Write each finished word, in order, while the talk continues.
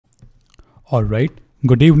Alright,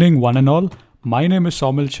 good evening one and all. My name is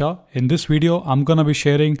Saumil Shah. In this video, I'm gonna be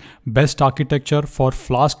sharing best architecture for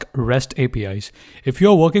Flask REST APIs. If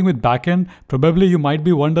you're working with backend, probably you might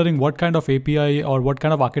be wondering what kind of API or what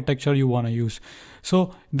kind of architecture you wanna use.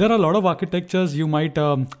 So there are a lot of architectures you might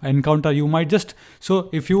encounter. So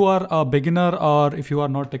if you are a beginner or if you are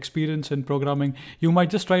not experienced in programming, you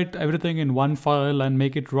might just write everything in one file and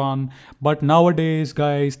make it run. But nowadays,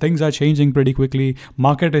 guys, things are changing pretty quickly.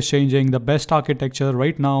 Market is changing. The best architecture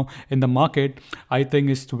right now in the market, I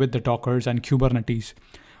think, is with the Dockers and Kubernetes.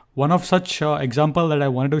 One of such example that I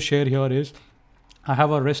wanted to share here is I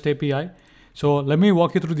have a REST API. So let me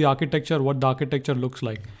walk you through the architecture, what the architecture looks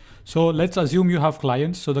like. So let's assume you have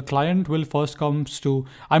clients. So the client will first comes to,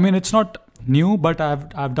 it's not new, but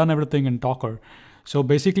I've done everything in Docker. So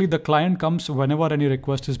basically the client comes whenever any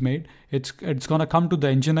request is made. It's gonna come to the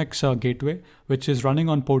Nginx gateway, which is running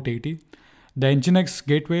on port 80. The Nginx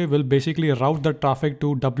gateway will basically route the traffic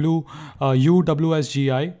to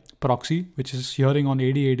UWSGI proxy, which is hearing on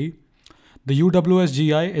 8080. The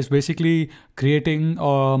UWSGI is basically creating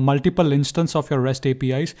multiple instances of your REST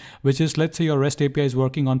APIs, which is, let's say your REST API is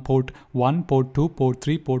working on port 1, port 2, port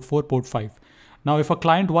 3, port 4, port 5. Now, if a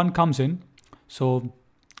client 1 comes in, so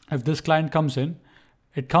if this client comes in,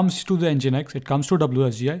 it comes to the Nginx, it comes to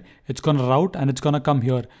WSGI, it's going to route and it's going to come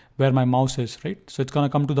here where my mouse is, right? So it's going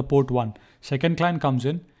to come to the port 1. Second client comes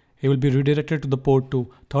in, it will be redirected to the port 2.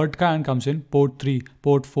 Third client comes in, port 3,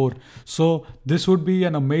 port 4. So this would be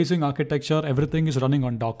an amazing architecture. Everything is running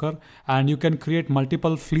on Docker and you can create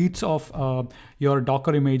multiple fleets of your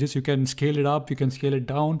Docker images. You can scale it up, you can scale it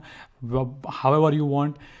down, however you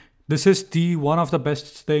want. This is one of the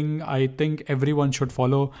best thing I think everyone should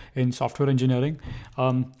follow in software engineering.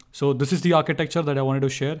 So this is the architecture that I wanted to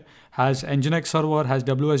share. Has Nginx server, has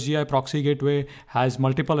WSGI proxy gateway, has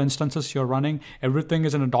multiple instances you're running. Everything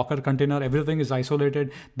is in a Docker container. Everything is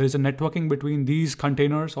isolated. There's a networking between these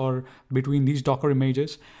containers or between these Docker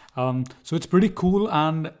images. So it's pretty cool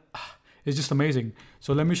and it's just amazing.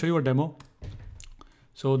 So let me show you a demo.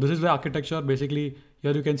 So this is the architecture. Basically,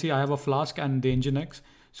 here you can see I have a Flask and the Nginx.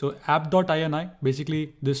 So app.ini,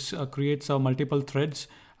 basically this creates multiple threads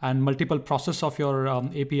and multiple process of your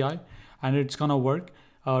API and it's gonna work,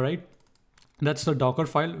 right? That's the Docker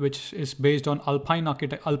file, which is based on Alpine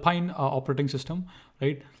operating system,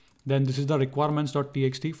 right? Then this is the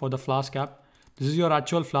requirements.txt for the Flask app. This is your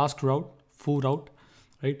actual Flask route, foo route,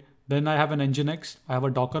 right? Then I have an Nginx, I have a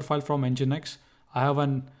Docker file from Nginx. I have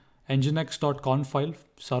an nginx.conf file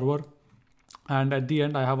server. And at the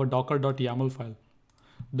end, I have a docker.yaml file.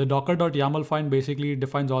 The docker.yaml file basically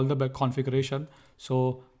defines all the configuration.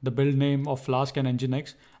 So the build name of Flask and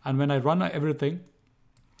Nginx. And when I run everything,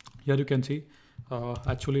 here you can see,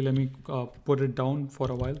 actually let me put it down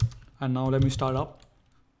for a while. And now let me start up.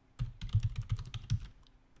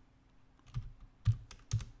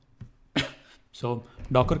 So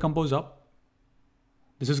Docker compose up.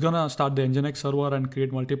 This is gonna start the Nginx server and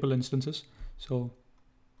create multiple instances. So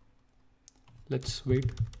let's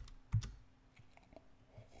wait.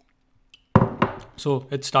 So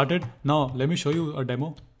it started. Now let me show you a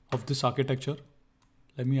demo of this architecture.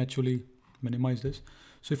 Let me actually minimize this.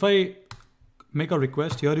 So if I make a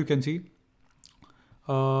request, here you can see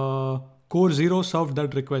core 0 served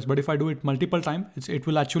that request. But if I do it multiple times, it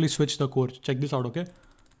will actually switch the core. Check this out, okay?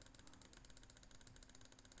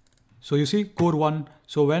 So you see core 1.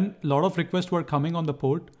 So when a lot of requests were coming on the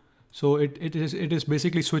port, so it is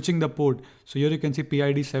basically switching the port. So here you can see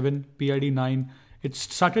PID 7, PID 9. It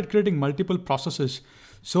started creating multiple processes.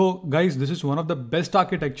 So guys, this is one of the best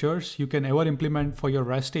architectures you can ever implement for your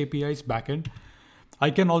REST APIs backend. I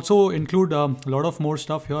can also include a lot of more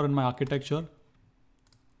stuff here in my architecture.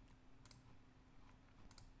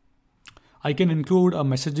 I can include a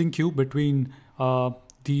messaging queue between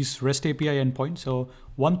these REST API endpoints. So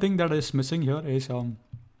one thing that is missing here is, I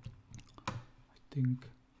think,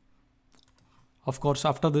 of course,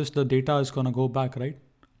 after this, the data is gonna go back, right?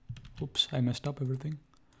 Oops, I messed up everything.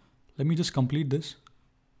 Let me just complete this.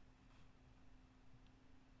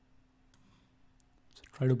 So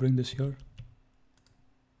try to bring this here.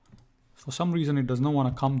 For some reason, it does not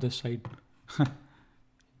want to come this side.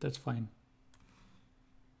 That's fine.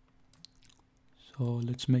 So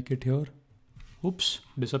let's make it here. Oops,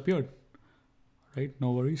 disappeared. Right,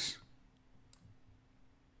 no worries.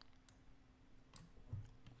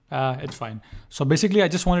 It's fine. So basically I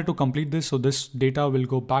just wanted to complete this. So this data will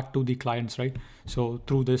go back to the clients, right? So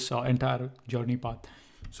through this entire journey path.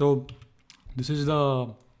 So this is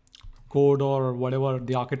the code or whatever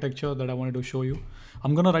the architecture that I wanted to show you.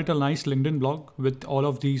 I'm going to write a nice LinkedIn blog with all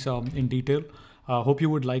of these in detail. Hope you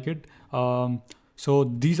would like it. So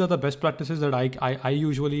these are the best practices that I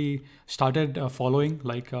usually started following,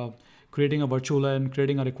 like creating a virtual and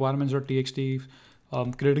creating a requirements.txt,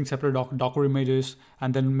 creating separate Docker images,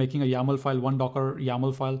 and then making a YAML file, one Docker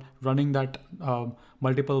YAML file, running that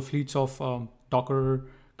multiple fleets of Docker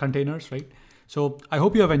containers, right? So I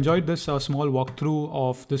hope you have enjoyed this small walkthrough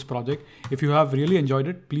of this project. If you have really enjoyed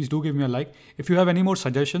it, please do give me a like. If you have any more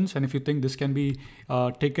suggestions, and if you think this can be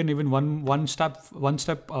taken even one step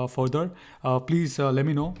further, please let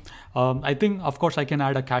me know. I think, of course, I can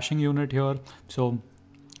add a caching unit here. So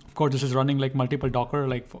of course, this is running like multiple Docker,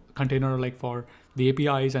 like container, like for the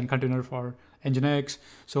APIs, and container for Nginx.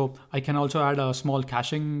 So I can also add a small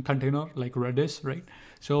caching container like Redis, right?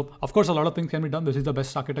 So of course, a lot of things can be done. This is the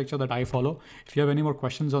best architecture that I follow. If you have any more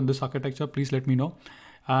questions on this architecture, please let me know.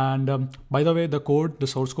 And by the way, the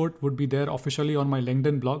source code would be there officially on my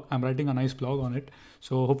LinkedIn blog. I'm writing a nice blog on it.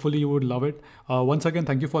 So hopefully you would love it. Once again,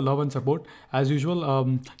 thank you for love and support. As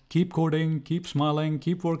usual, keep coding, keep smiling,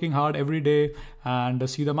 keep working hard every day, and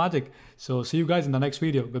see the magic. So see you guys in the next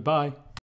video. Goodbye.